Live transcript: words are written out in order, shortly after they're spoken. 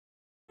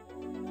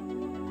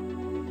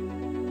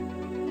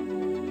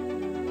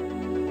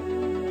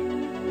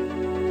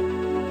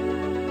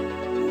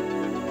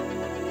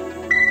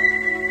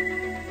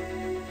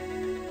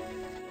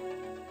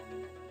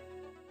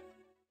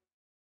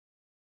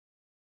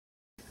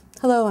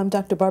Hello, I'm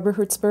Dr. Barbara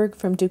Hertzberg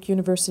from Duke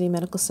University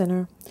Medical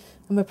Center.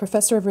 I'm a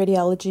professor of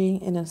radiology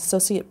and an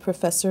associate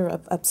professor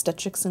of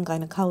obstetrics and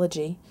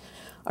gynecology.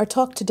 Our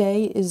talk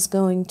today is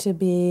going to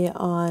be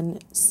on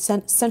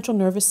central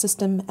nervous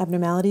system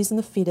abnormalities in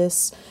the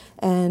fetus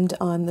and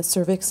on the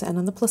cervix and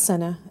on the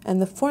placenta.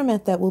 And the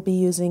format that we'll be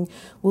using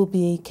will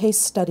be case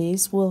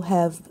studies. We'll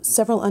have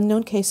several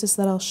unknown cases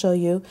that I'll show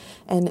you,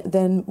 and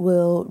then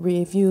we'll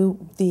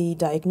review the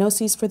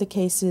diagnoses for the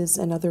cases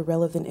and other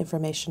relevant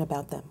information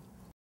about them.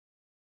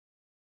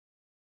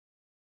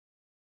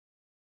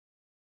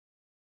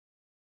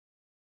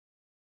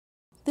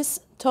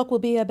 This talk will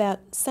be about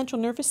central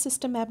nervous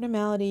system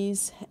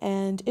abnormalities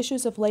and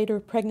issues of later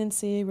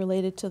pregnancy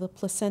related to the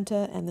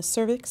placenta and the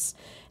cervix,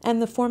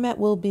 and the format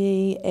will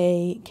be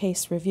a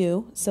case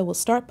review. So we'll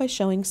start by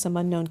showing some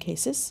unknown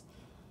cases.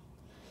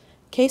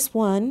 Case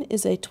 1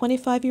 is a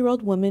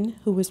 25-year-old woman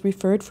who was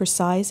referred for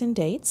size and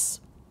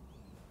dates.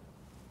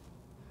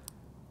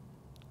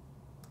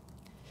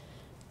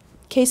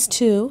 Case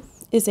 2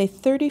 is a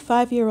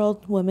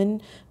 35-year-old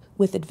woman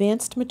with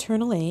advanced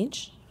maternal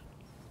age.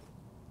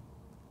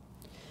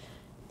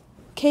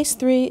 Case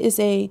 3 is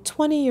a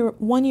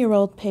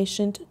 21-year-old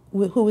patient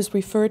who was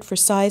referred for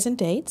size and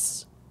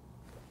dates.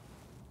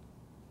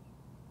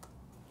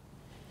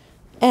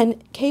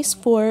 And case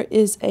 4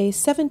 is a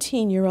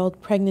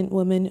 17-year-old pregnant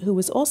woman who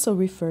was also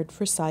referred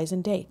for size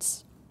and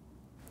dates.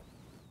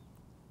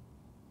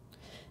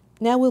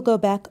 Now we'll go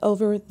back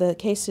over the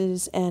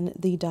cases and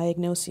the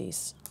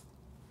diagnoses.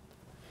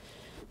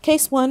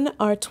 Case 1,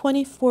 our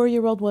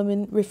 24-year-old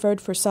woman referred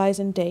for size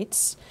and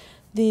dates.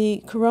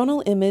 The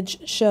coronal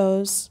image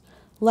shows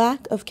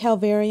lack of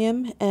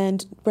calvarium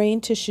and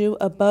brain tissue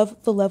above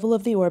the level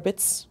of the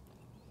orbits.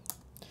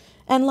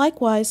 And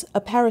likewise,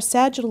 a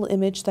parasagittal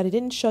image that I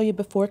didn't show you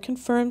before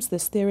confirms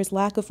this. There is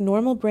lack of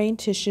normal brain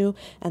tissue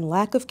and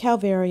lack of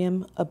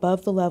calvarium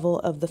above the level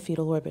of the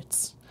fetal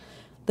orbits.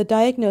 The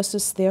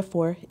diagnosis,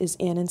 therefore, is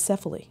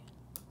anencephaly.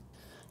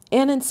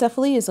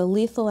 Anencephaly is a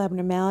lethal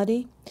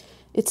abnormality.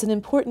 It's an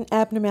important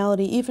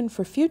abnormality even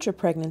for future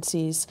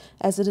pregnancies,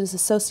 as it is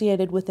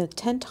associated with a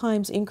 10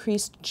 times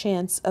increased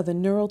chance of a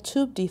neural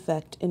tube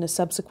defect in a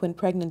subsequent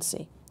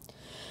pregnancy.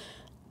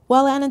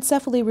 While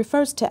anencephaly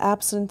refers to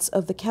absence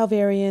of the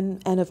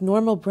calvarium and of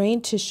normal brain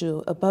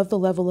tissue above the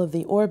level of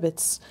the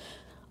orbits,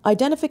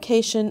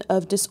 identification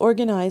of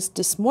disorganized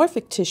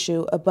dysmorphic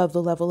tissue above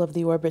the level of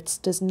the orbits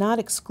does not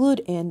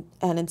exclude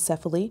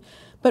anencephaly,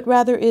 but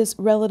rather is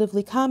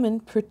relatively common,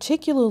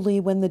 particularly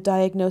when the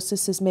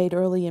diagnosis is made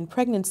early in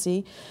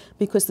pregnancy,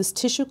 because this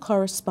tissue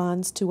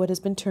corresponds to what has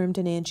been termed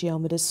an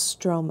angiomatous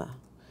stroma.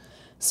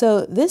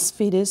 So this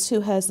fetus,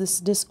 who has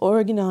this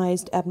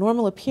disorganized,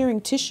 abnormal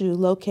appearing tissue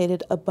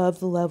located above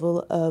the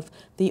level of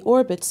the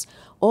orbits,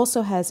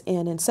 also has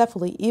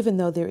anencephaly, even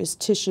though there is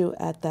tissue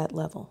at that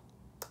level.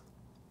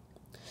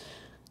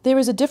 There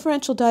is a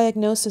differential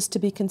diagnosis to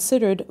be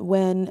considered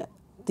when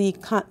the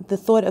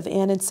thought of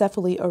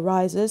anencephaly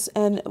arises,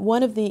 and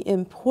one of the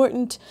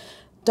important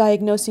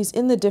diagnoses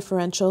in the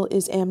differential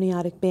is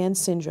amniotic band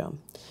syndrome.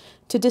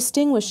 To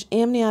distinguish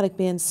amniotic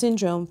band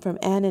syndrome from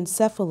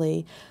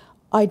anencephaly,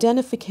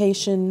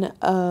 identification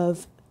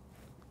of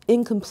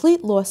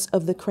incomplete loss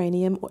of the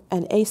cranium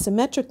and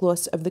asymmetric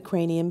loss of the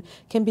cranium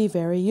can be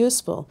very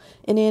useful.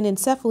 In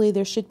anencephaly,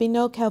 there should be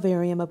no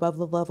calvarium above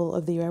the level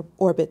of the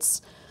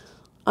orbits.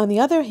 On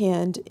the other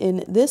hand,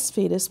 in this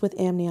fetus with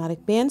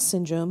amniotic band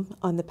syndrome,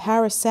 on the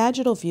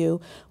parasagittal view,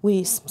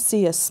 we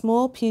see a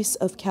small piece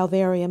of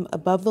calvarium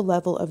above the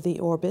level of the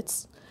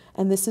orbits,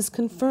 and this is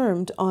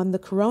confirmed on the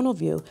coronal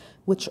view,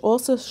 which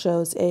also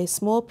shows a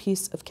small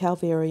piece of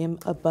calvarium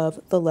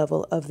above the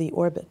level of the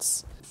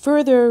orbits.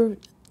 Further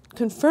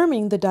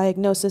confirming the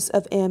diagnosis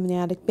of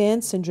amniotic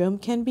band syndrome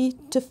can be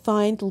to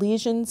find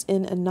lesions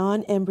in a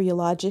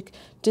non-embryologic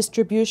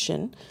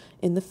distribution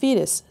in the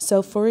fetus.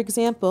 So, for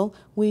example,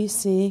 we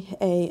see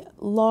a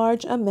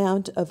large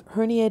amount of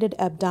herniated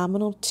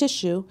abdominal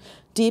tissue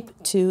deep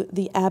to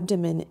the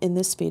abdomen in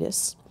this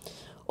fetus.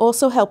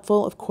 Also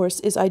helpful, of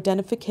course, is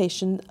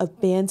identification of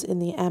bands in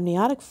the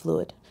amniotic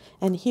fluid.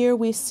 And here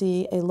we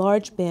see a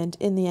large band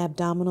in the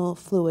abdominal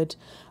fluid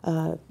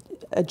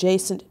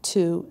adjacent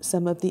to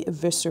some of the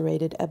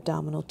eviscerated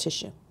abdominal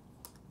tissue.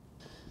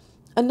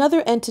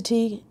 Another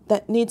entity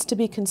that needs to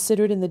be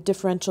considered in the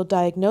differential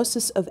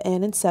diagnosis of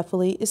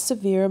anencephaly is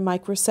severe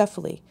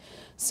microcephaly.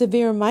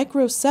 Severe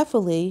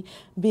microcephaly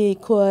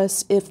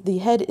because if the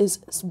head is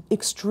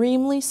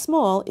extremely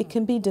small, it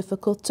can be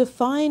difficult to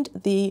find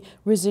the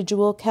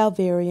residual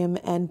calvarium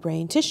and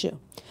brain tissue.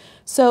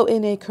 So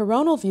in a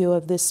coronal view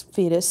of this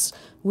fetus,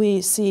 we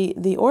see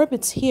the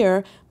orbits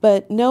here,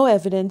 but no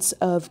evidence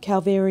of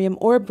calvarium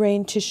or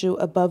brain tissue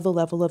above the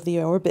level of the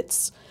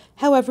orbits.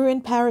 However,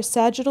 in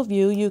parasagittal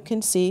view, you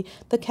can see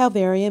the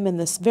calvarium in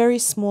this very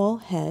small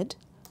head.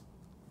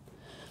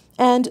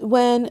 And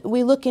when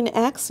we look in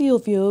axial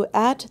view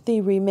at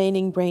the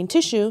remaining brain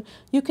tissue,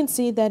 you can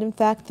see that, in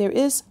fact, there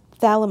is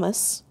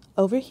thalamus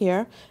over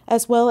here,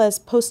 as well as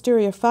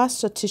posterior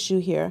fossa tissue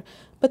here.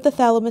 but the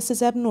thalamus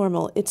is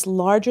abnormal. It's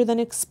larger than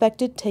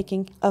expected,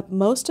 taking up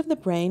most of the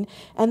brain,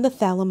 and the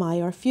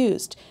thalami are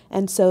fused.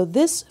 And so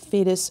this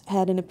fetus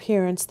had an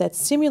appearance that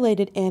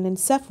simulated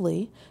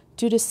anencephaly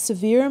due to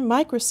severe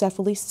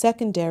microcephaly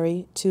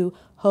secondary to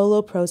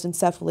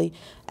holoprosencephaly,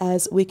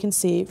 as we can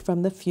see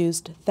from the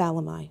fused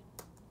thalami.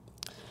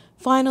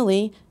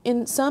 Finally,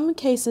 in some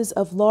cases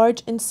of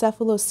large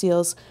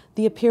encephaloceles,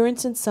 the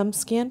appearance in some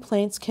scan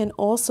planes can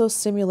also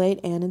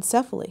simulate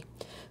anencephaly.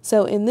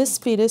 So in this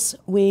fetus,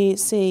 we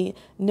see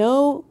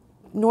no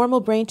normal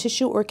brain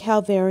tissue or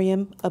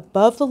calvarium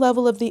above the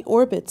level of the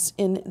orbits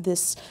in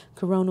this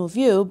coronal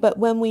view, but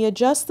when we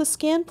adjust the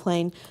scan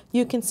plane,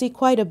 you can see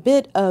quite a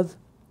bit of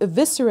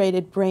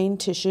eviscerated brain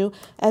tissue,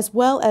 as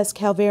well as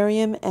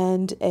calvarium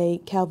and a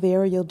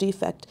calvarial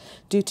defect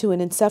due to an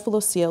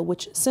encephalocele,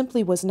 which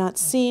simply was not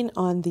seen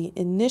on the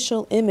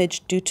initial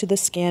image due to the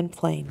scan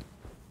plane.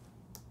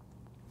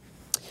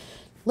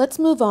 Let's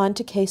move on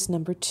to case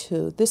number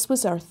 2. This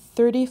was our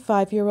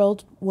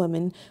 35-year-old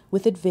woman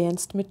with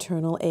advanced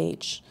maternal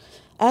age.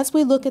 As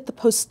we look at the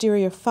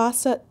posterior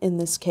fossa in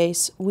this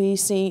case, we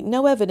see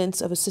no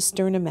evidence of a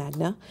cisterna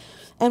magna,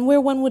 and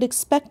where one would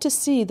expect to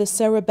see the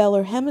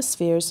cerebellar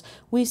hemispheres,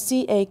 we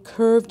see a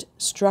curved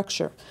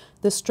structure.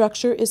 The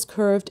structure is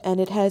curved and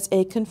it has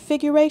a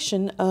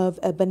configuration of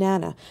a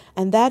banana,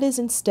 and that is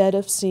instead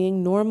of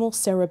seeing normal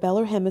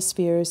cerebellar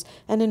hemispheres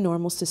and a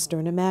normal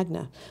cisterna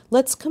magna.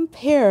 Let's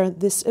compare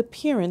this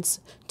appearance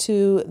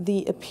to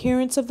the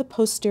appearance of the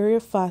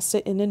posterior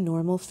fossa in a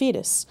normal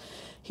fetus.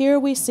 Here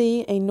we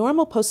see a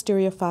normal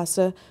posterior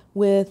fossa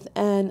with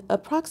an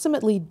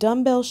approximately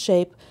dumbbell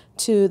shape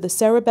to the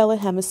cerebellar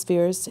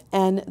hemispheres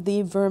and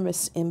the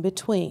vermis in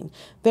between.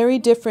 Very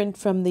different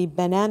from the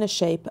banana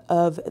shape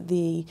of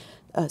the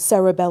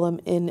cerebellum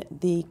in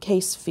the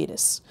case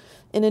fetus.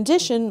 In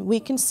addition,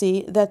 we can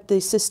see that the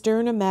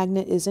cisterna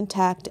magna is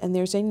intact and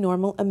there's a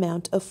normal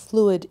amount of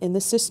fluid in the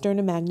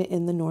cisterna magna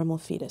in the normal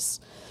fetus.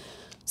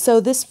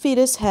 So this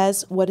fetus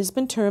has what has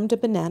been termed a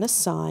banana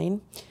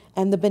sign,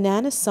 and the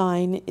banana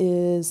sign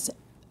is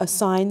a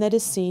sign that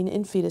is seen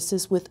in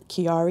fetuses with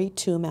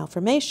Chiari-II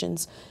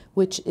malformations,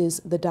 which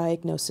is the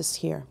diagnosis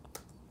here.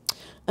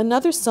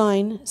 Another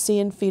sign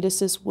seen in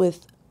fetuses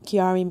with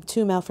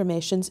Chiari-II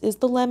malformations is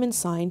the lemon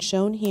sign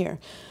shown here.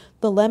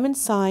 The lemon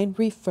sign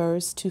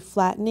refers to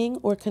flattening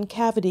or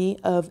concavity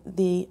of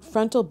the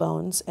frontal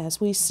bones,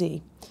 as we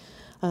see.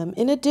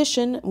 In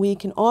addition, we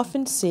can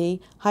often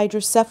see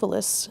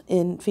hydrocephalus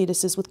in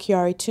fetuses with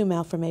Chiari-II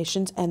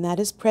malformations, and that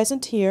is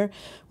present here,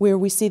 where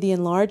we see the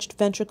enlarged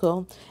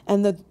ventricle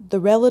and the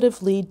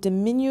relatively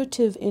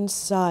diminutive in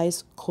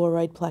size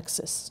choroid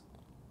plexus.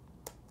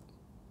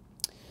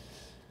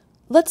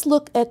 Let's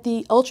look at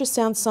the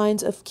ultrasound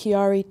signs of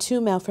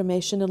Chiari-II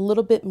malformation in a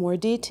little bit more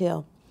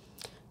detail.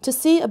 To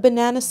see a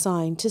banana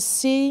sign, to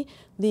see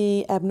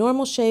the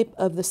abnormal shape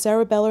of the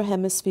cerebellar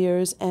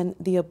hemispheres and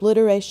the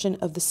obliteration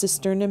of the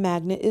cisterna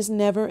magna is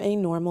never a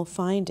normal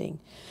finding.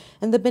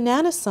 And the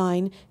banana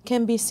sign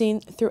can be seen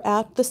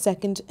throughout the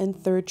second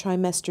and third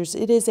trimesters.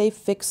 It is a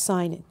fixed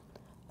sign,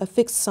 a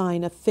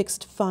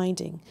fixed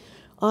finding.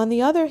 On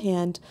the other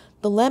hand,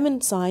 the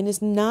lemon sign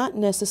is not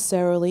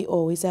necessarily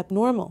always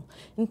abnormal.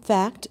 In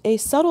fact, a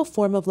subtle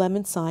form of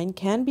lemon sign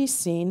can be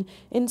seen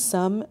in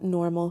some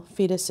normal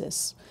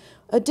fetuses.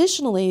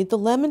 Additionally, the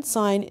lemon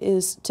sign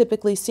is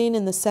typically seen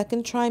in the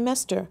second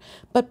trimester,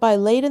 but by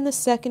late in the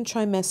second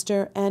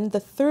trimester and the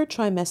third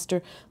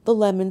trimester, the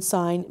lemon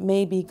sign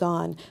may be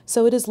gone.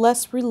 So it is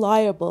less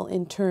reliable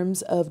in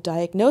terms of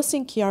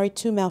diagnosing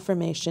Chiari-II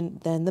malformation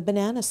than the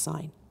banana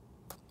sign.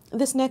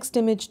 This next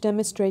image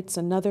demonstrates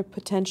another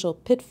potential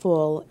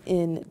pitfall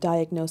in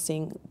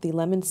diagnosing the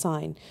lemon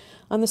sign.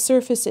 On the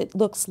surface, it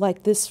looks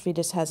like this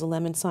fetus has a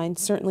lemon sign.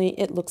 Certainly,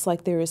 it looks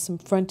like there is some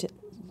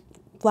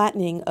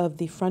flattening of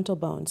the frontal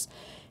bones.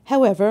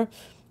 However,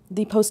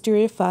 the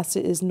posterior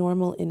fossa is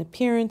normal in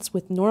appearance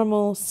with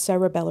normal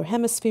cerebellar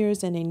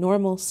hemispheres and a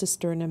normal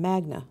cisterna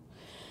magna.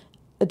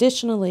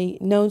 Additionally,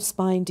 no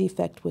spine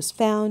defect was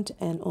found,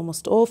 and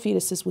almost all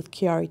fetuses with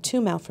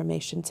Chiari-II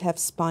malformations have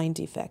spine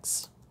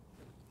defects.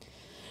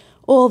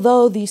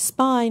 Although the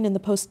spine and the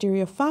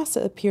posterior fossa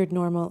appeared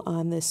normal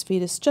on this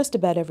fetus, just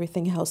about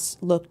everything else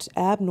looked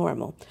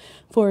abnormal.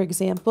 For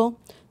example,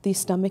 the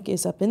stomach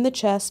is up in the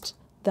chest,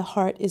 the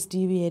heart is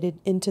deviated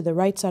into the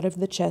right side of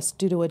the chest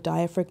due to a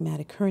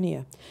diaphragmatic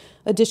hernia.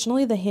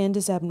 Additionally, the hand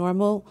is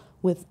abnormal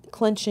with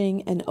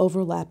clenching and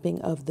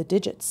overlapping of the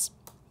digits.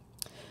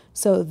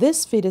 So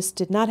this fetus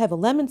did not have a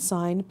lemon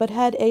sign, but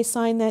had a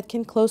sign that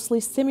can closely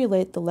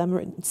simulate the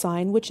lemon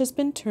sign, which has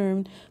been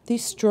termed the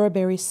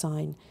strawberry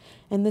sign.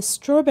 And the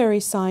strawberry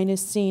sign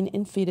is seen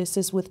in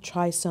fetuses with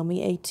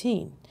trisomy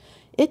 18.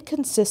 It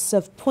consists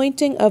of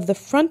pointing of the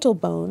frontal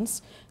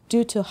bones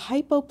due to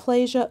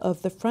hypoplasia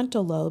of the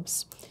frontal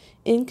lobes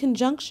in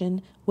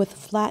conjunction with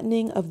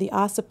flattening of the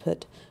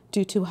occiput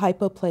due to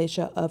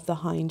hypoplasia of the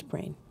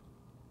hindbrain.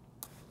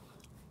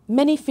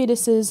 Many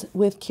fetuses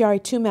with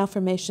Chiari-2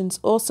 malformations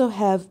also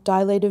have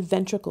dilated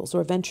ventricles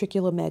or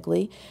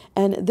ventriculomegaly,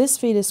 and this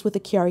fetus with a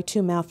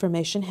Chiari-2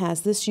 malformation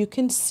has this. You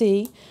can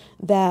see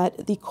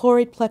that the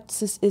choroid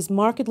plexus is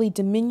markedly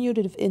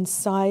diminutive in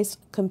size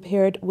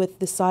compared with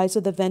the size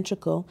of the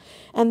ventricle,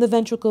 and the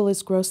ventricle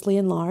is grossly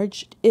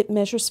enlarged. It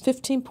measures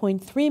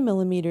 15.3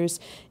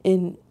 millimeters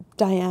in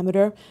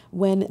diameter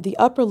when the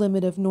upper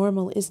limit of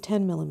normal is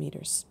 10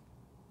 millimeters.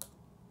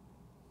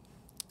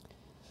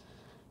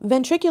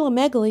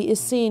 Ventriculomegaly is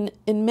seen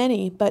in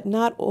many, but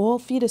not all,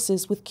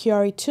 fetuses with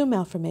Chiari-2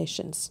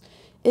 malformations.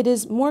 It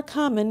is more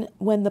common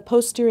when the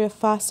posterior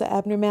fossa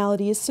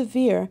abnormality is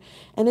severe,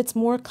 and it's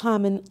more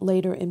common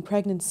later in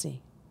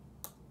pregnancy.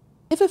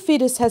 If a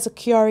fetus has a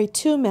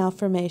Chiari-2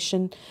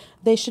 malformation,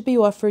 they should be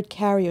offered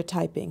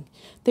karyotyping.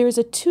 There is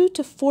a 2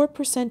 to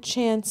 4%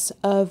 chance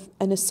of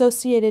an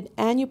associated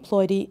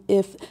aneuploidy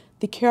if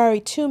the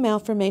Chiari-2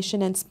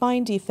 malformation and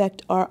spine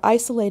defect are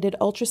isolated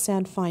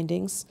ultrasound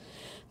findings.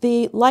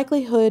 The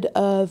likelihood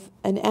of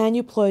an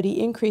aneuploidy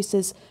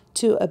increases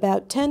to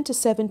about 10 to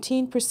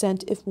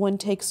 17% if one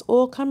takes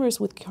all comers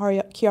with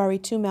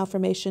Chiari-2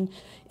 malformation,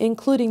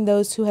 including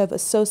those who have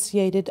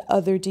associated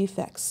other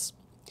defects.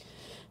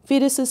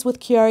 Fetuses with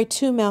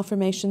Chiari-2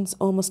 malformations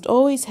almost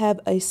always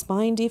have a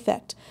spine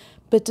defect,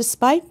 but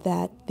despite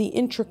that, the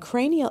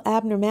intracranial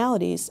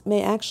abnormalities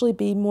may actually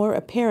be more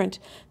apparent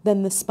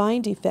than the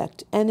spine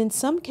defect, and in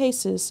some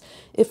cases,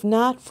 if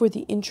not for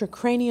the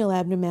intracranial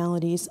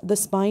abnormalities, the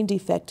spine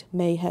defect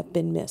may have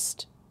been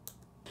missed.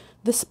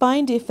 The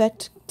spine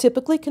defect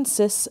typically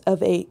consists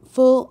of a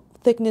full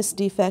thickness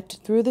defect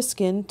through the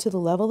skin to the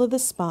level of the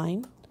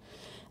spine,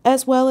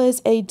 as well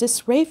as a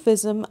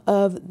dysraphism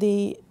of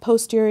the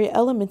posterior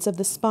elements of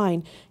the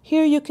spine.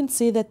 Here you can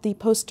see that the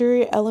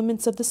posterior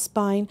elements of the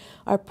spine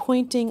are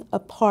pointing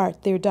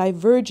apart. They're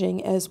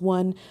diverging as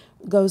one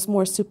goes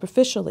more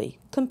superficially.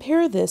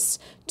 Compare this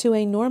to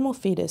a normal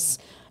fetus,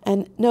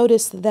 and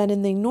notice that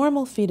in the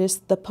normal fetus,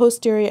 the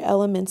posterior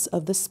elements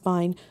of the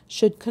spine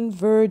should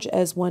converge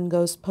as one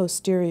goes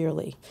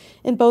posteriorly.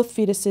 In both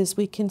fetuses,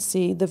 we can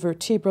see the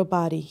vertebral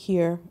body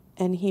here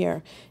and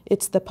here.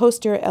 It's the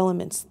posterior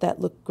elements that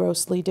look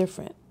grossly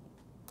different.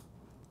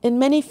 In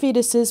many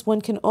fetuses,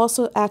 one can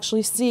also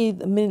actually see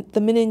the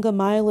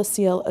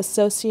meningomyelocele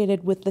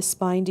associated with the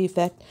spine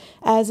defect,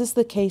 as is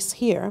the case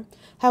here.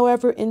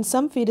 However, in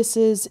some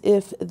fetuses,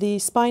 if the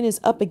spine is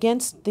up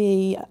against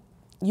the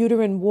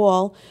uterine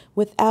wall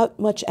without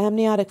much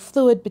amniotic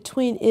fluid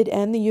between it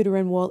and the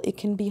uterine wall, it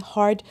can be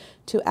hard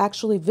to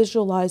actually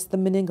visualize the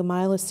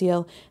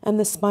meningomyelocele, and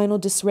the spinal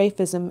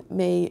dysraphism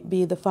may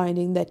be the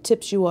finding that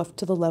tips you off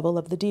to the level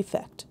of the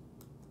defect.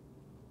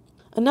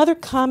 Another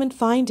common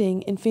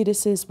finding in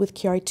fetuses with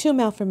Chiari-2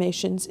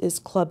 malformations is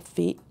club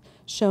feet,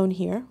 shown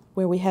here,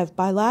 where we have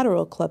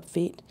bilateral club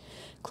feet.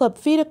 Club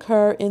feet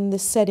occur in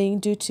this setting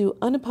due to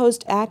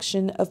unopposed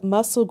action of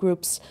muscle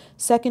groups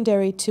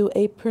secondary to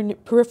a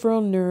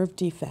peripheral nerve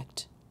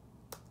defect.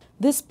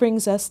 This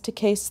brings us to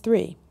case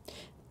 3,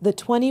 the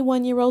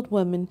 21-year-old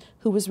woman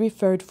who was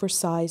referred for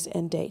size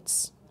and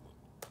dates.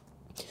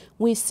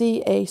 We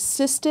see a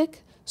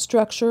cystic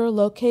structure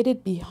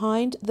located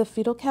behind the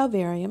fetal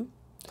calvarium.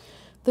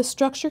 The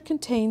structure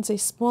contains a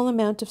small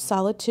amount of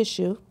solid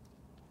tissue,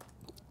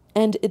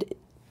 and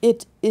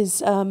it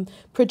is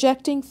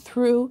projecting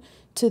through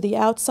to the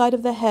outside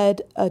of the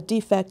head, a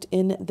defect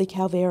in the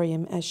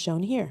calvarium as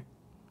shown here.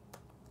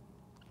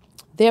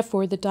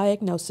 Therefore, the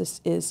diagnosis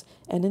is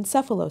an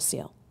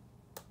encephalocele.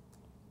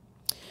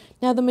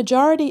 Now, the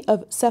majority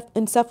of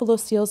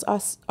encephaloceles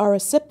are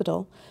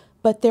occipital,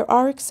 but there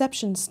are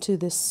exceptions to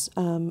this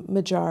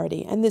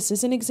majority, and this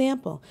is an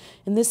example.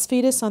 In this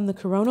fetus on the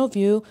coronal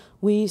view,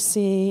 we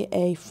see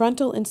a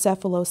frontal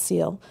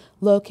encephalocele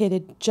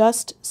located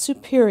just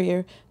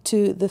superior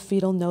to the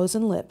fetal nose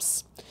and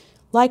lips.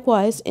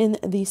 Likewise, in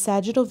the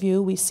sagittal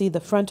view, we see the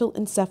frontal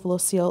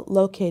encephalocele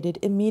located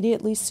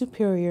immediately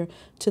superior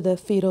to the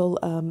fetal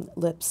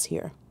lips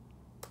here.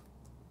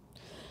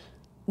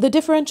 The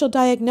differential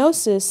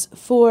diagnosis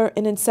for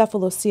an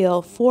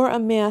encephalocele for a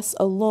mass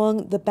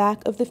along the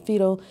back of the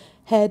fetal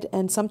head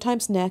and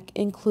sometimes neck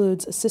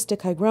includes a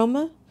cystic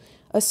hygroma,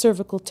 a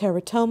cervical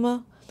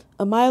teratoma,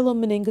 a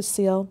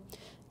myelomeningocele,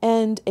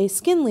 and a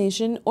skin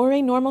lesion or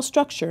a normal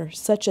structure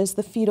such as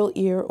the fetal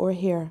ear or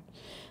hair.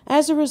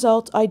 As a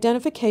result,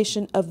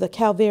 identification of the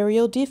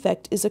calvarial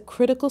defect is a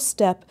critical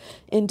step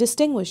in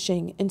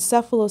distinguishing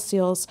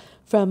encephaloceles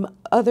from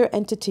other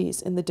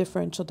entities in the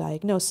differential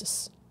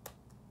diagnosis.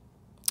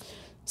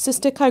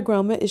 Cystic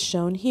hygroma is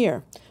shown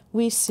here.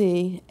 We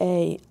see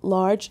a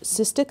large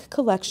cystic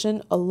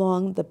collection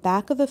along the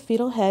back of the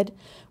fetal head,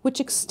 which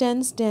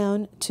extends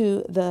down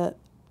to the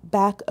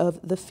back of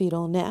the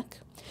fetal neck.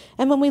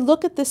 And when we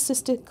look at this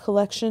cystic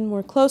collection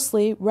more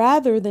closely,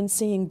 rather than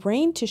seeing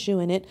brain tissue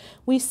in it,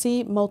 we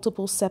see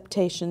multiple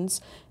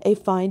septations, a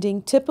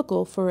finding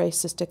typical for a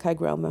cystic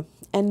hygroma,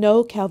 and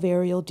no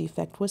calvarial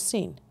defect was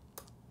seen.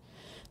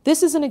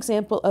 This is an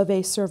example of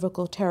a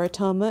cervical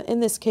teratoma,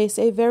 in this case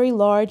a very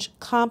large,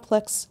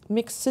 complex,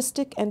 mixed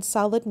cystic and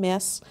solid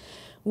mass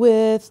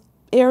with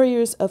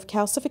areas of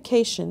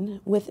calcification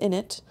within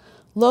it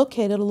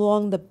located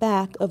along the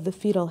back of the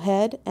fetal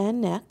head and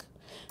neck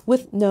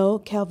with no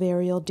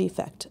calvarial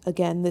defect.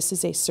 Again, this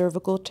is a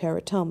cervical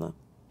teratoma.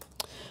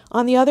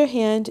 On the other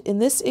hand, in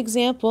this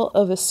example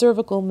of a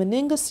cervical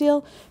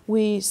meningocele,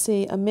 we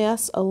see a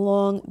mass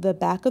along the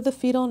back of the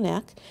fetal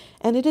neck,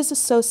 and it is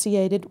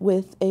associated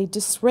with a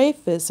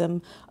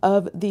dysraphism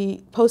of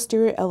the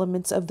posterior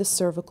elements of the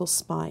cervical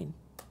spine.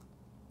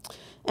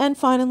 And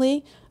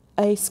finally,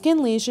 a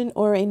skin lesion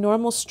or a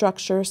normal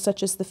structure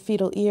such as the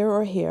fetal ear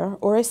or hair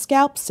or a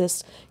scalp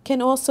cyst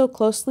can also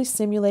closely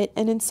simulate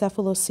an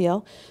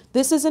encephalocele.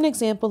 This is an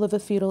example of a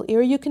fetal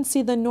ear. You can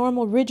see the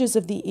normal ridges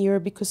of the ear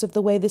because of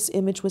the way this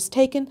image was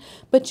taken,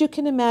 but you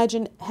can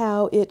imagine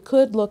how it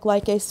could look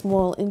like a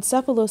small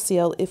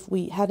encephalocele if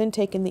we hadn't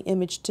taken the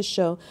image to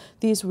show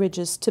these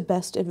ridges to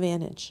best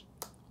advantage.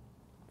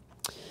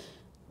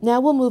 Now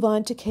we'll move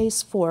on to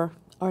case 4,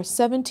 our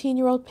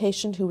 17-year-old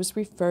patient who was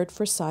referred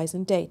for size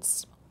and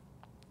dates.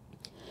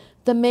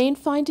 The main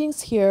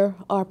findings here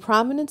are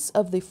prominence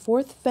of the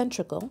fourth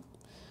ventricle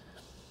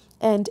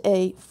and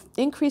an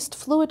increased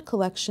fluid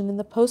collection in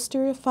the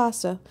posterior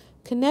fossa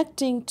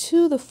connecting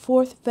to the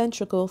fourth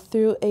ventricle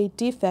through a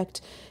defect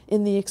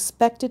in the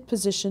expected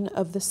position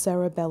of the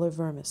cerebellar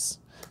vermis.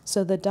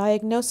 So the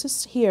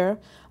diagnosis here,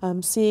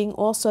 seeing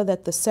also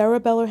that the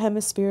cerebellar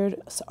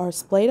hemispheres are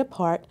splayed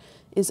apart,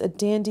 is a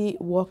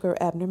Dandy-Walker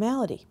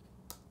abnormality.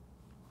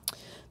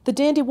 The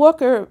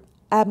Dandy-Walker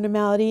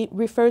abnormality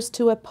refers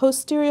to a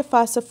posterior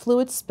fossa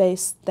fluid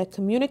space that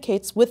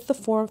communicates with the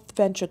fourth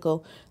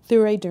ventricle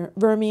through a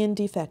Vermean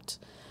defect.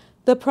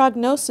 The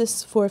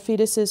prognosis for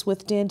fetuses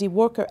with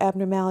Dandy-Walker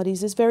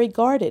abnormalities is very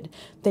guarded.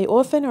 They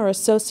often are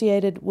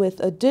associated with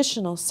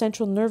additional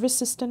central nervous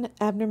system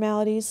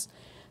abnormalities,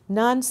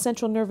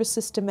 non-central nervous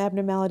system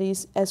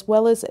abnormalities, as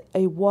well as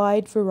a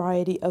wide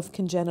variety of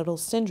congenital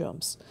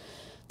syndromes.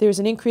 There's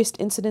an increased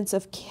incidence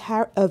of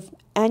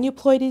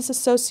aneuploidies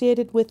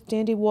associated with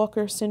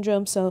Dandy-Walker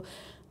syndrome, so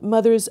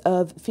mothers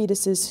of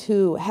fetuses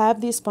who have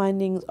these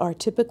findings are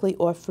typically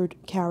offered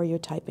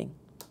karyotyping.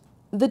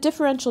 The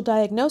differential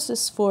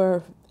diagnosis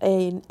for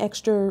an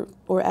extra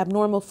or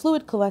abnormal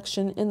fluid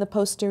collection in the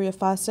posterior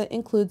fossa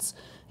includes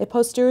a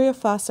posterior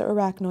fossa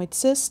arachnoid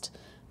cyst,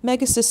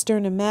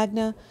 megacisterna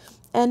magna,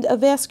 and a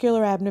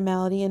vascular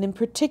abnormality, and in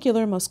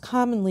particular, most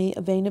commonly,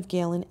 a vein of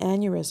Galen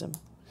aneurysm.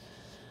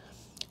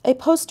 A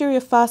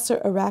posterior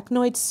fossa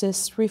arachnoid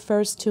cyst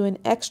refers to an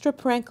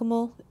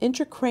extraparenchymal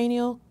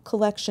intracranial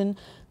collection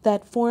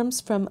that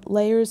forms from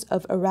layers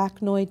of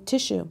arachnoid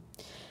tissue.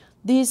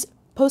 These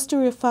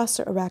posterior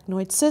fossa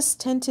arachnoid cysts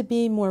tend to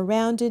be more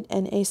rounded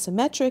and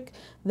asymmetric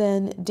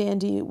than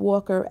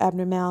Dandy-Walker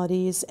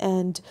abnormalities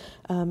and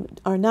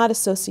are not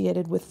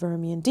associated with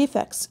Vermean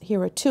defects.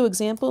 Here are two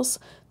examples.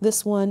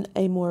 This one,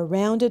 a more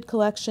rounded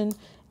collection,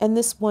 and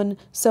this one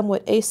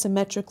somewhat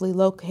asymmetrically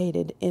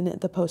located in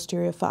the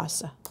posterior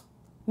fossa.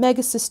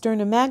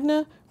 Megacisterna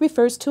magna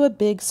refers to a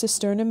big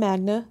cisterna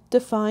magna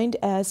defined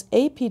as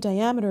AP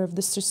diameter of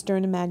the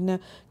cisterna magna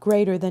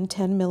greater than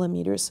 10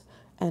 millimeters,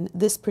 and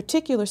this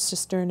particular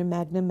cisterna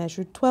magna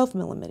measured 12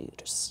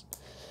 millimeters.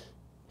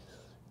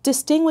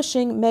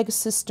 Distinguishing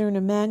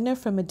megacisterna magna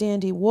from a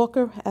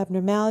Dandy-Walker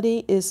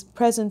abnormality is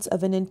presence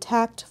of an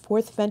intact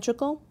fourth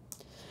ventricle,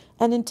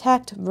 an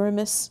intact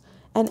vermis,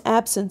 and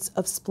absence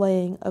of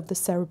splaying of the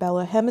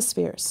cerebellar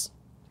hemispheres.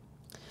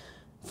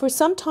 For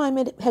some time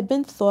it had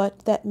been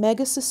thought that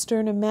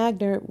megacisterna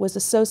magna was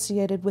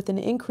associated with an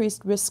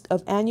increased risk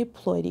of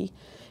aneuploidy,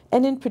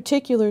 and in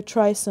particular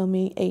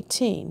trisomy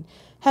 18.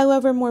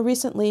 However, more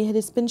recently it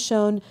has been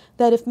shown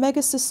that if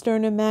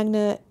megacisterna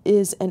magna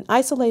is an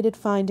isolated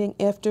finding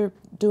after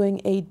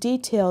doing a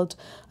detailed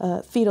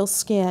fetal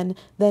scan,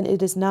 then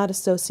it is not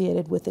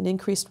associated with an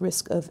increased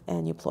risk of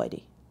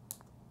aneuploidy.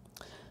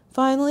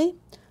 Finally,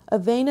 a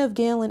vein of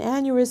Galen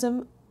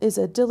aneurysm is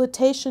a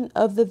dilatation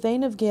of the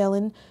vein of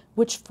Galen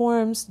which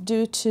forms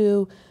due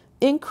to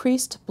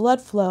increased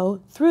blood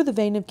flow through the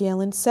vein of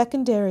Galen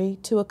secondary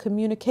to a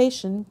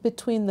communication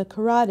between the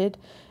carotid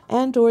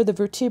and or the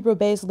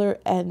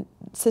vertebrobasilar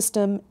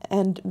system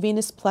and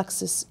venous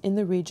plexus in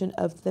the region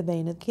of the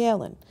vein of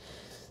Galen.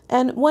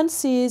 And one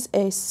sees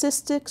a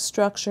cystic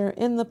structure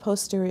in the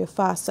posterior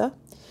fossa,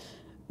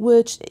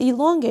 which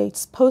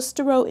elongates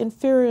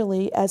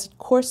postero-inferiorly as it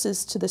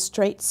courses to the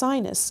straight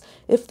sinus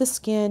if the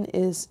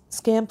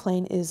scan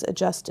plane is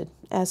adjusted,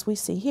 as we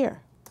see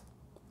here.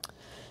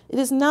 It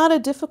is not a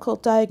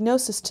difficult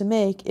diagnosis to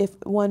make if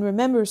one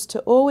remembers to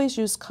always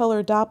use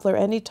color Doppler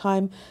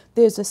anytime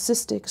there's a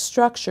cystic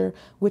structure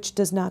which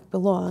does not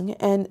belong.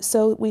 And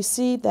so we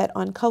see that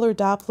on color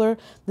Doppler,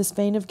 this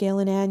vein of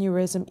Galen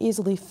aneurysm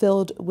easily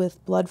filled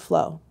with blood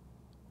flow.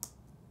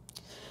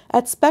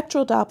 At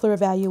spectral Doppler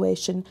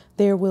evaluation,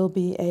 there will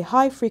be a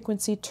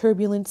high-frequency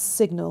turbulence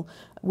signal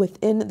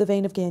within the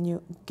vein of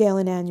Galen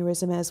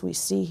aneurysm, as we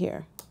see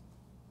here.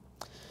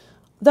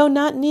 Though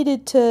not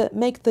needed to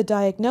make the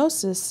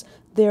diagnosis,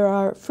 There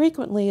are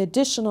frequently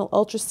additional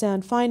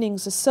ultrasound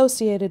findings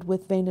associated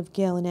with vein of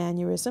Galen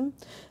aneurysm.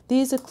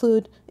 These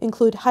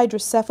include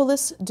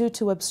hydrocephalus due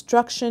to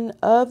obstruction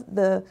of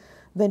the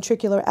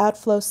ventricular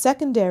outflow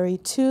secondary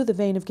to the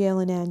vein of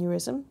Galen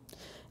aneurysm,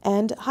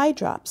 and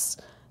hydrops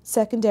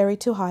secondary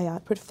to high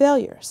output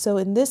failure. So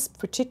in this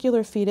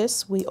particular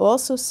fetus, we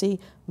also see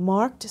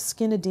marked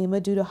skin edema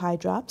due to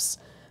hydrops,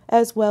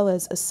 as well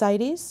as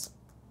ascites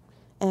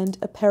and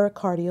a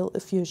pericardial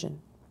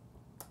effusion.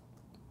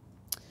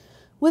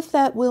 With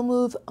that, we'll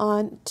move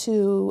on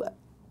to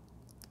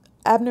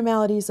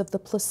abnormalities of the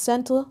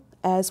placenta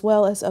as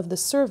well as of the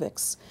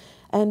cervix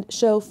and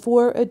show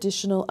 4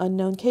 additional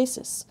unknown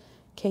cases.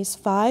 Case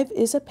 5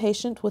 is a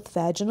patient with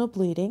vaginal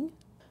bleeding.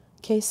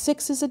 Case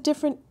 6 is a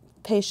different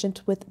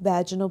patient with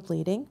vaginal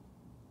bleeding.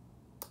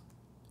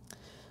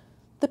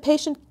 The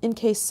patient in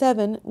case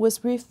 7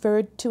 was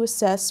referred to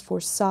assess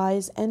for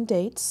size and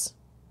dates.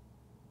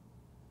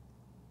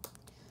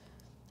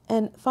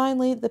 And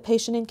finally, the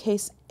patient in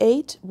case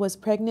 8 was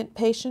pregnant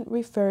patient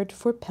referred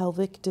for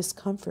pelvic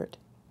discomfort.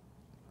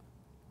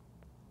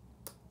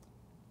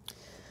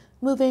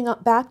 Moving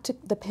back to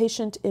the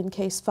patient in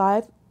case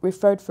 5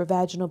 referred for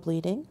vaginal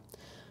bleeding,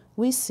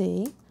 we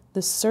see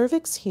the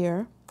cervix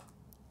here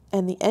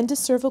and the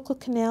endocervical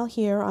canal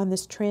here on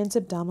this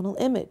transabdominal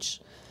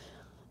image.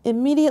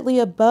 Immediately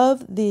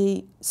above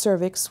the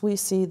cervix, we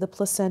see the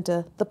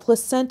placenta. The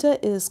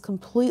placenta is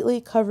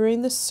completely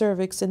covering the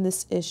cervix in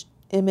this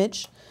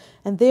image,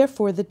 and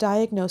therefore the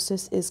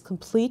diagnosis is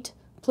complete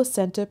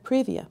placenta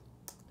previa.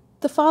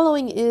 The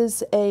following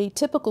is a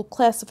typical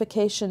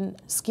classification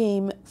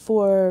scheme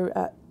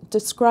for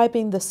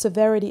describing the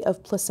severity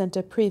of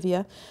placenta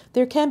previa.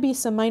 There can be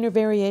some minor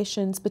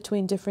variations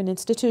between different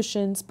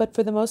institutions, but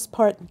for the most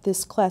part,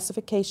 this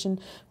classification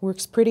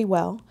works pretty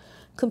well.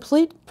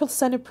 Complete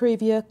placenta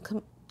previa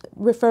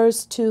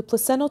refers to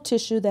placental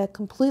tissue that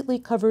completely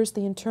covers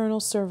the internal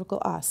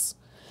cervical os.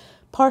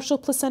 Partial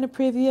placenta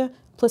previa,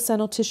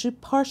 placental tissue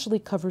partially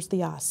covers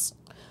the os.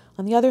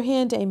 On the other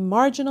hand, a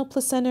marginal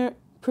placenta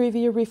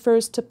previa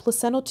refers to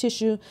placental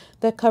tissue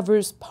that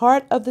covers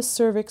part of the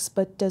cervix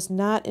but does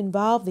not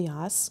involve the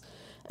os,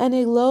 and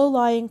a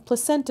low-lying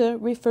placenta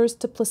refers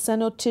to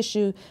placental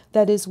tissue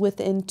that is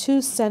within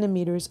 2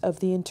 centimeters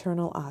of the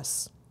internal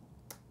os.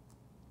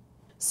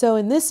 So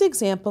in this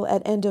example,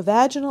 at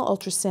endovaginal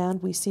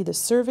ultrasound, we see the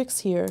cervix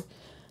here,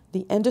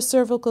 the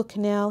endocervical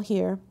canal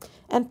here,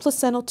 and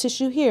placental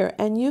tissue here.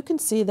 And you can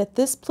see that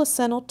this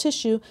placental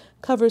tissue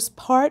covers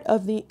part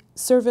of the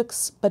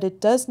cervix, but it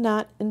does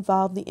not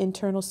involve the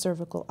internal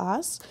cervical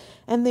os,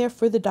 and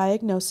therefore the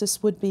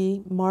diagnosis would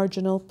be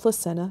marginal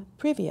placenta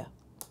previa.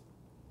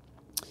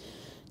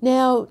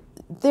 Now,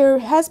 there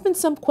has been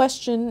some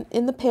question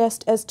in the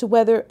past as to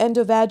whether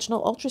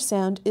endovaginal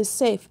ultrasound is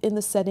safe in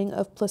the setting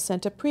of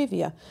placenta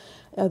previa.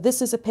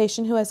 This is a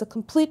patient who has a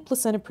complete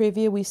placenta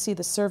previa. We see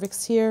the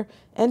cervix here,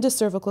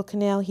 endocervical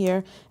canal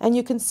here, and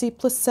you can see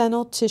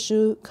placental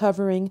tissue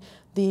covering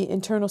the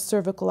internal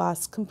cervical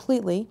os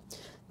completely.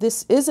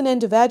 This is an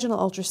endovaginal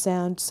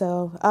ultrasound,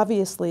 so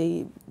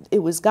obviously it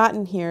was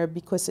gotten here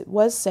because it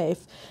was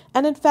safe.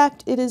 And in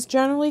fact, it is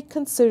generally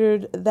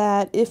considered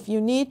that if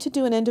you need to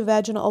do an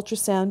endovaginal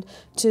ultrasound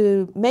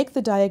to make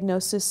the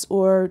diagnosis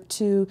or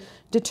to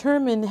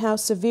determine how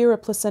severe a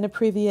placenta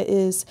previa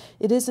is,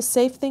 it is a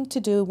safe thing to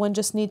do. One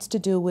just needs to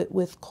do it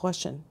with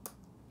caution.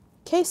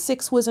 Case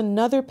 6 was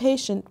another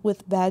patient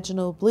with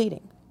vaginal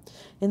bleeding.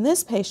 In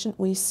this patient,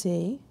 we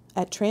see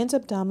at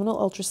transabdominal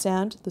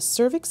ultrasound the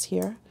cervix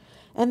here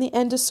and the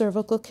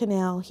endocervical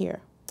canal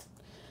here.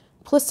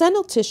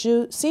 Placental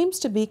tissue seems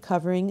to be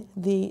covering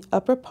the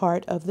upper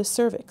part of the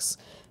cervix.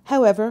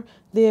 However,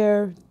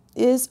 there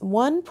is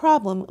one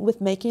problem with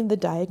making the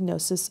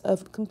diagnosis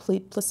of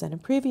complete placenta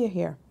previa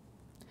here.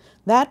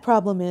 That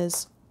problem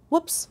is,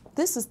 whoops,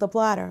 this is the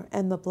bladder,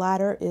 and the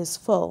bladder is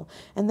full.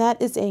 And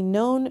that is a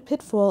known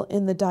pitfall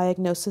in the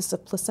diagnosis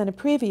of placenta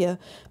previa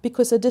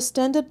because a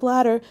distended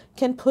bladder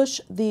can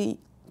push the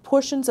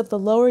portions of the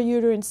lower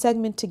uterine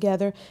segment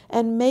together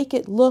and make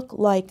it look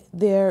like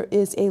there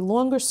is a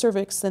longer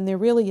cervix than there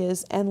really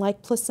is, and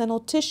like placental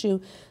tissue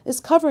is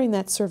covering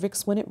that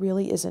cervix when it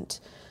really isn't.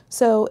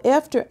 So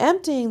after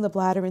emptying the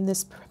bladder in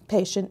this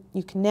patient,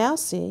 you can now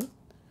see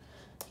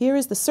here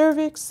is the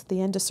cervix, the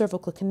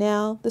endocervical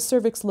canal. The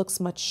cervix looks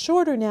much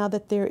shorter now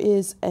that there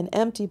is an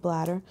empty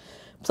bladder.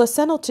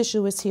 Placental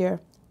tissue is here.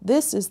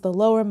 This is the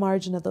lower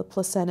margin of the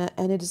placenta,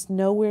 and it is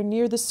nowhere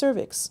near the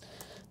cervix.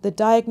 The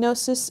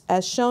diagnosis,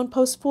 as shown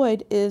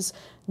post-void, is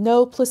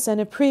no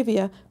placenta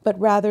previa, but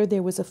rather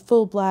there was a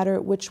full bladder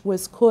which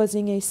was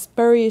causing a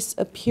spurious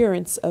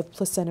appearance of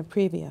placenta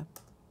previa.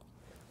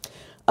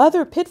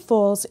 Other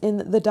pitfalls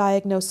in the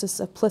diagnosis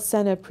of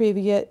placenta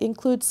previa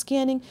include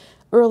scanning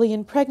early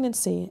in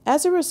pregnancy.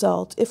 As a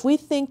result, if we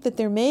think that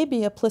there may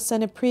be a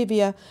placenta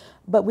previa,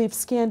 but we've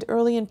scanned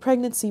early in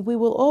pregnancy, we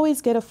will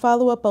always get a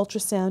follow-up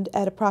ultrasound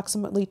at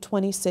approximately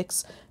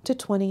 26 to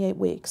 28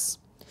 weeks.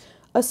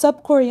 A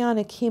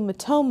subchorionic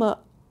hematoma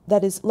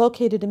that is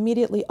located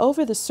immediately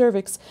over the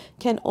cervix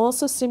can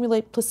also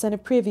simulate placenta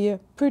previa,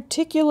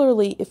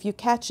 particularly if you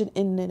catch it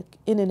in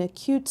an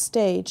acute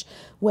stage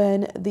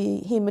when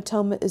the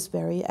hematoma is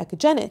very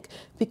echogenic,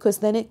 because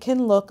then it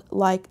can look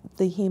like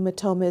the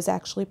hematoma is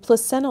actually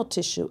placental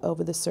tissue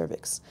over the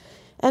cervix.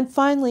 And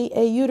finally,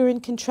 a uterine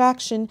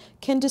contraction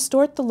can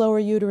distort the lower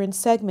uterine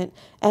segment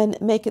and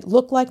make it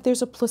look like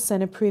there's a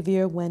placenta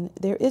previa when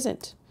there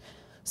isn't.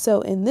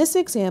 So in this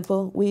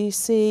example, we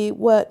see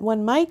what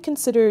one might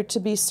consider to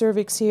be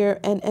cervix here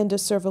and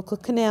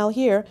endocervical canal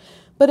here.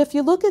 But if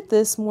you look at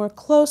this more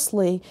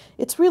closely,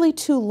 it's really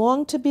too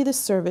long to be the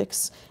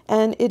cervix,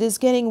 and it is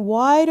getting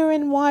wider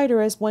and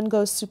wider as one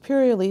goes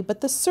superiorly,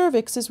 but the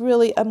cervix is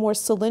really a more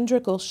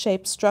cylindrical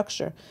shaped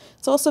structure.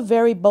 It's also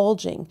very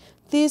bulging.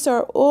 These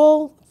are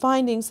all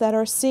findings that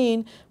are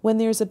seen when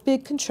there's a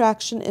big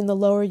contraction in the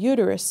lower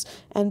uterus,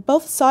 and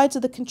both sides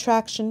of the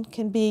contraction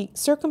can be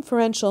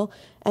circumferential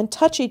and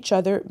touch each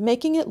other,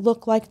 making it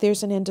look like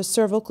there's an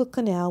endocervical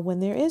canal when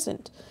there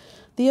isn't.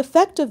 The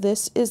effect of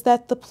this is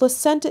that the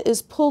placenta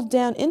is pulled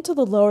down into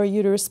the lower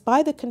uterus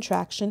by the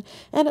contraction,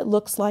 and it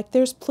looks like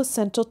there's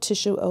placental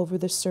tissue over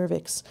the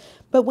cervix.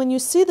 But when you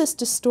see this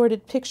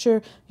distorted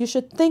picture, you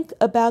should think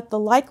about the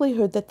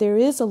likelihood that there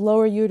is a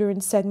lower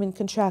uterine segment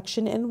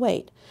contraction and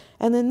wait.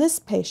 And in this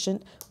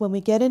patient, when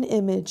we get an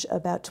image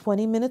about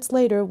 20 minutes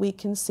later, we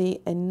can see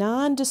a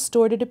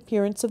non-distorted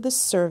appearance of the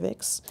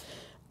cervix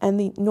and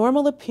the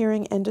normal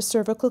appearing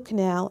endocervical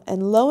canal,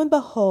 and lo and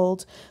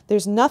behold,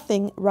 there's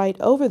nothing right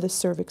over the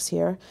cervix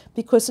here,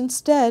 because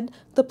instead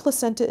the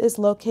placenta is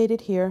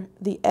located here.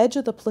 The edge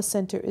of the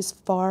placenta is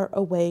far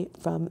away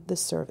from the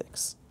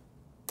cervix.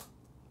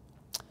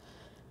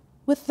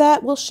 With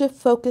that, we'll shift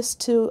focus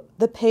to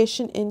the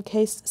patient in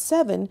case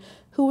 7,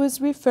 who was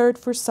referred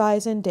for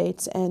size and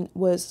dates and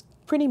was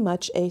pretty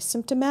much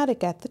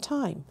asymptomatic at the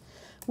time.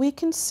 We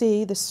can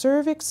see the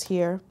cervix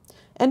here,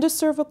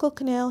 endocervical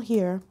canal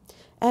here,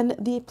 and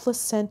the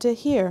placenta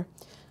here.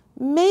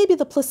 Maybe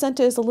the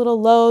placenta is a little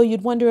low.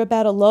 You'd wonder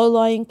about a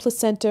low-lying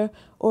placenta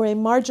or a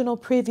marginal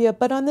previa,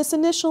 but on this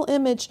initial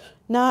image,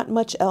 not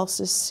much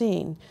else is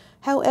seen.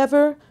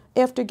 However,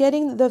 after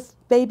getting the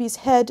baby's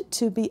head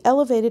to be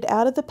elevated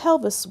out of the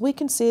pelvis, we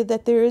can see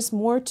that there is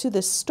more to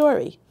this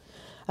story.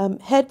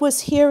 Head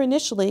was here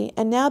initially,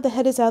 and now the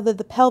head is out of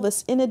the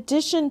pelvis. In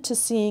addition to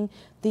seeing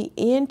the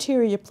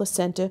anterior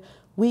placenta,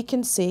 we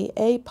can see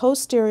a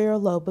posterior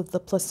lobe of the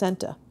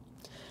placenta.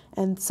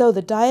 And so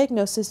the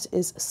diagnosis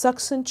is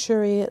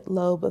subcenturiate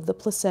lobe of the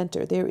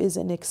placenta. There is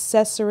an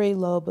accessory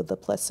lobe of the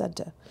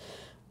placenta.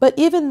 But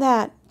even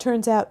that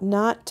turns out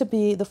not to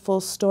be the full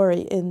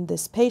story in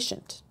this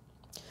patient.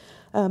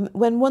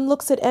 When one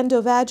looks at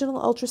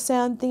endovaginal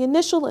ultrasound, the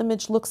initial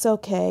image looks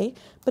okay,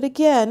 but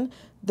again,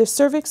 the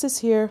cervix is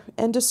here,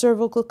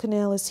 endocervical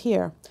canal is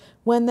here.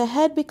 When the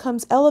head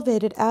becomes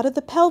elevated out of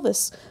the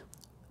pelvis,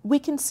 we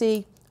can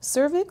see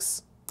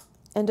cervix,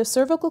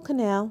 endocervical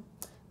canal,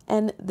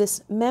 and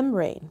this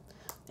membrane.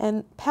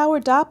 And power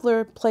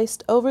Doppler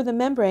placed over the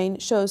membrane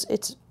shows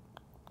it's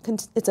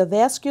a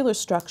vascular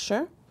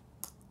structure,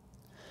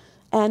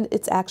 and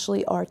it's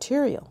actually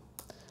arterial.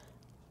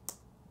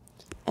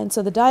 And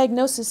so the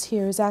diagnosis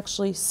here is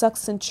actually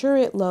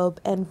subcenturiate lobe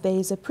and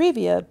vasa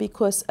previa,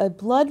 because a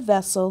blood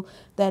vessel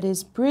that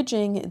is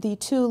bridging the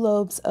two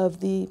lobes of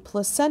the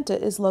placenta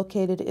is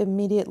located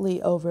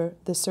immediately over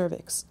the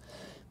cervix.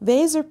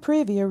 Vasa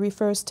previa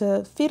refers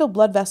to fetal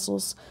blood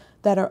vessels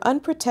that are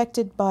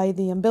unprotected by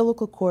the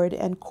umbilical cord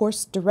and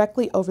course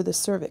directly over the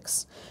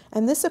cervix.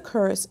 And this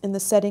occurs in the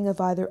setting of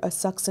either a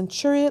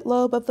subcenturiate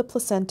lobe of the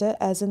placenta,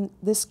 as in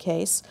this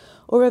case,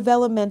 or a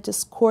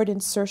velamentous cord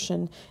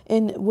insertion,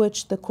 in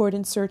which the cord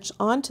inserts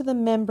onto the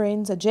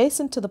membranes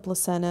adjacent to the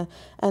placenta,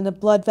 and the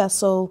blood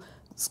vessels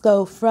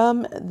go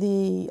from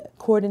the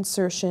cord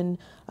insertion,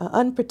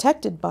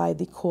 unprotected by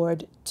the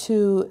cord,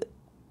 to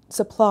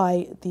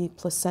supply the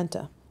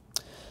placenta.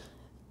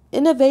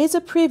 In a vasa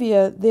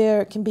previa,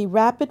 there can be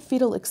rapid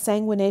fetal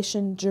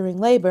exsanguination during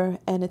labor,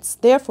 and it's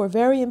therefore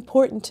very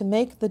important to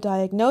make the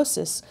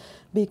diagnosis,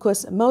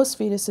 because most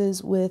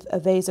fetuses with a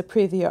vasa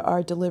previa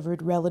are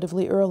delivered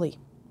relatively early.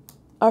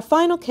 Our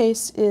final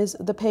case is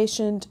the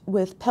patient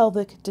with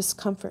pelvic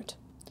discomfort.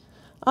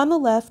 On the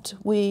left,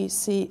 we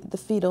see the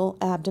fetal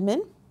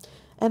abdomen,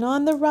 and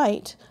on the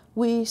right,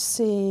 we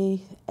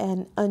see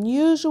an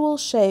unusual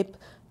shape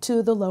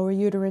to the lower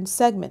uterine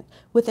segment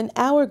with an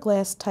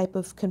hourglass type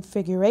of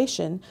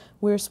configuration,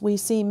 where we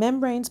see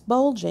membranes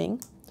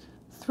bulging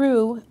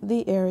through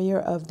the area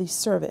of the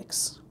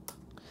cervix.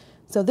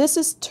 So this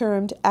is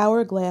termed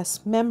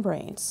hourglass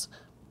membranes.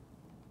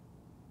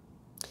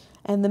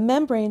 And the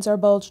membranes are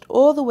bulged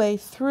all the way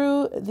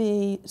through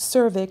the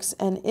cervix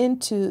and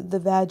into the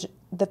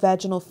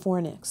vaginal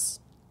fornix.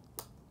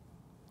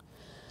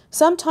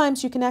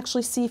 Sometimes you can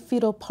actually see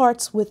fetal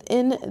parts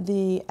within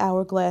the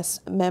hourglass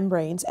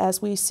membranes,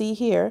 as we see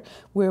here,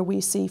 where we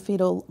see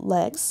fetal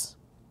legs.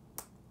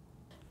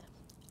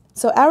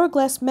 So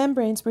hourglass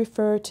membranes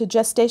refer to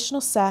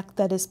gestational sac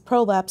that is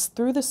prolapsed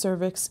through the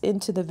cervix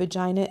into the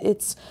vagina.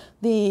 It's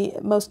the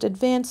most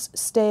advanced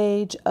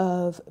stage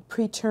of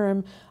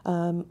preterm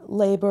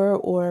labor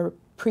or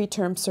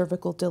preterm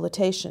cervical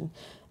dilatation.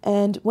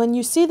 And when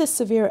you see this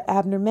severe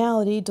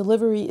abnormality,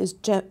 delivery is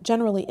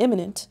generally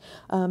imminent.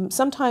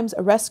 Sometimes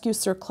a rescue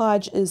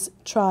cerclage is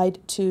tried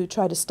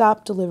to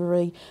stop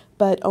delivery,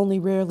 but only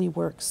rarely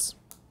works.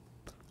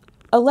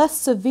 A less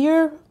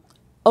severe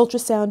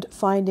ultrasound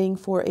finding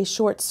for a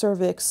short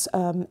cervix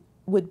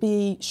would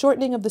be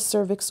shortening of the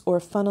cervix or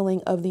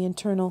funneling of the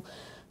internal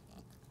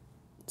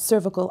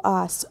cervical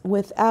os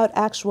without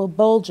actual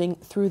bulging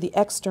through the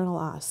external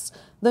os.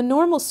 The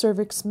normal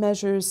cervix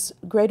measures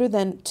greater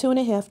than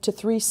 2.5 to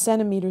 3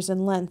 centimeters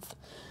in length.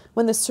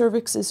 When the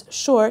cervix is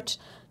short,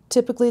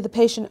 typically the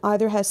patient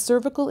either has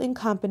cervical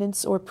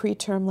incompetence or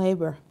preterm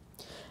labor.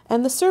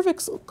 And the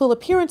cervical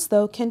appearance,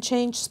 though, can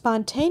change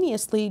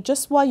spontaneously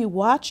just while you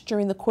watch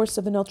during the course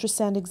of an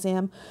ultrasound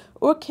exam,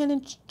 or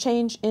can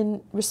change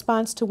in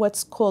response to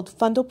what's called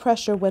fundal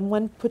pressure when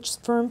one puts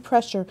firm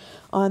pressure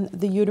on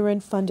the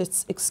uterine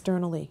fundus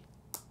externally.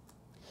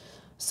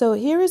 So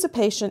here is a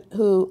patient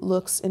who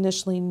looks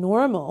initially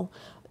normal.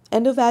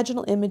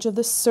 Endovaginal image of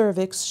the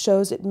cervix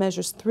shows it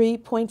measures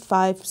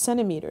 3.5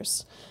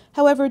 centimeters.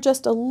 However,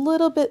 just a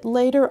little bit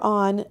later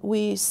on,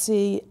 we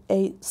see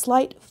a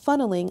slight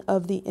funneling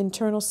of the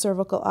internal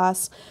cervical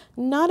os,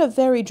 not a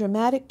very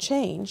dramatic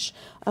change,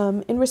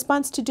 in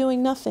response to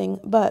doing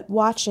nothing but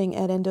watching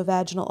at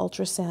endovaginal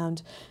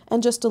ultrasound.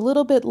 And just a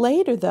little bit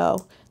later,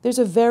 though, there's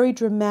a very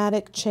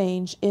dramatic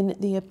change in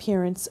the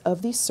appearance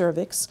of the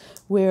cervix,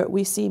 where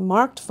we see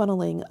marked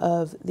funneling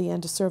of the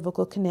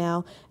endocervical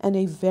canal and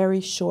a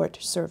very short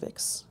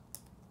cervix.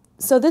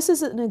 So this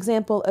is an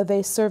example of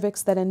a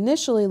cervix that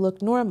initially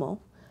looked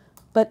normal,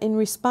 but in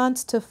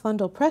response to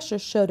fundal pressure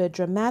showed a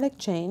dramatic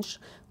change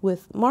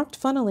with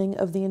marked funneling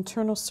of the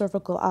internal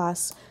cervical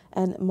os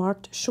and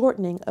marked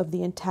shortening of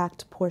the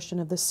intact portion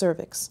of the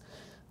cervix.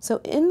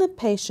 So in the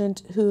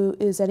patient who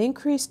is at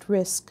increased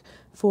risk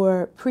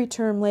for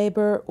preterm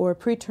labor or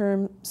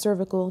preterm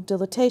cervical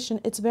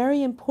dilatation, it's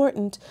very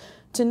important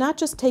to not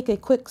just take a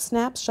quick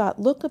snapshot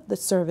look of the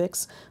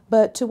cervix,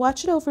 but to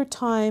watch it over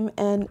time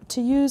and to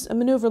use a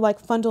maneuver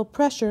like fundal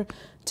pressure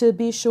to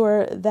be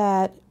sure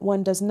that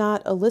one does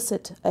not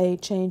elicit a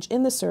change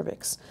in the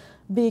cervix.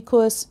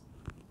 Because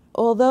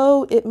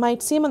although it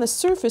might seem on the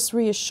surface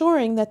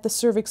reassuring that the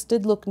cervix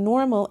did look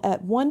normal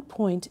at one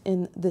point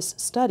in this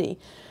study,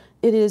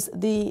 it is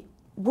the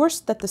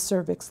worst that the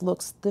cervix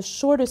looks, the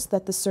shortest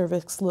that the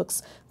cervix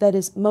looks, that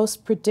is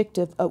most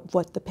predictive of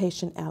what the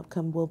patient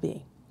outcome will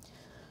be.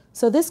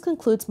 So this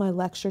concludes my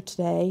lecture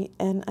today,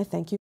 and I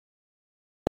thank you.